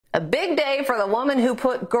A big day for the woman who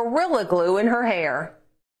put Gorilla Glue in her hair.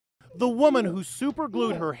 The woman who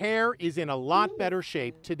superglued her hair is in a lot better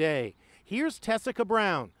shape today. Here's Tessica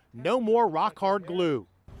Brown. No more rock-hard glue.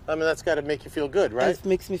 I mean, that's got to make you feel good, right? It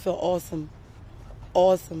makes me feel awesome.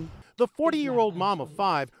 Awesome. The 40-year-old mom of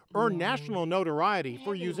 5 earned national notoriety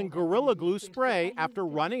for using Gorilla Glue spray after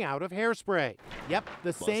running out of hairspray. Yep,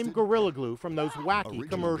 the same Gorilla Glue from those wacky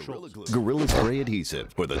commercials. Gorilla Spray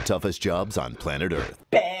adhesive for the toughest jobs on planet Earth.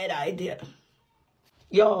 Bad idea.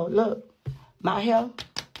 Yo, look, my hair,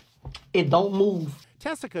 it don't move.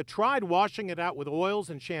 Tessica tried washing it out with oils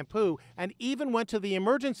and shampoo and even went to the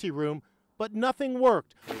emergency room, but nothing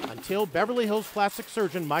worked until Beverly Hills plastic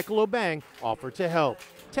surgeon Michael Obang offered to help.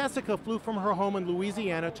 Tessica flew from her home in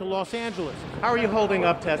Louisiana to Los Angeles. How are you holding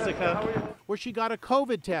up, Tessica? Where she got a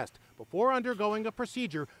COVID test before undergoing a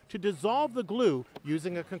procedure to dissolve the glue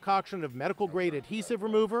using a concoction of medical-grade adhesive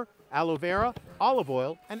remover, aloe vera, olive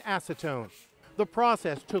oil, and acetone. The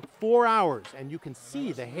process took 4 hours, and you can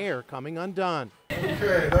see the hair coming undone.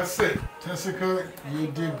 Okay, that's it. Tessica, you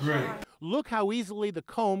did great. Look how easily the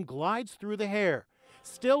comb glides through the hair.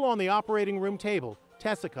 Still on the operating room table,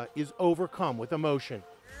 Tessica is overcome with emotion.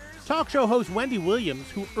 Talk show host Wendy Williams,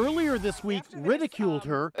 who earlier this week ridiculed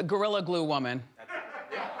her, a Gorilla Glue woman,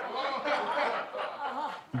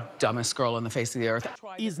 dumbest girl on the face of the earth,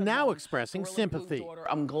 is now expressing sympathy.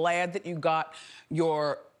 I'm glad that you got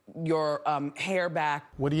your hair back.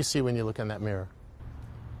 What do you see when you look in that mirror?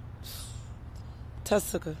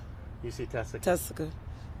 Tessica. You see Tessica? Tessica.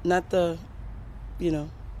 Not the,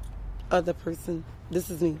 other person. This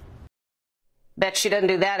is me. Bet she doesn't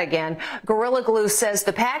do that again. Gorilla Glue says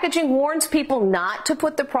the packaging warns people not to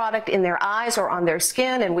put the product in their eyes or on their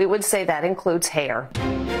skin, and we would say that includes hair.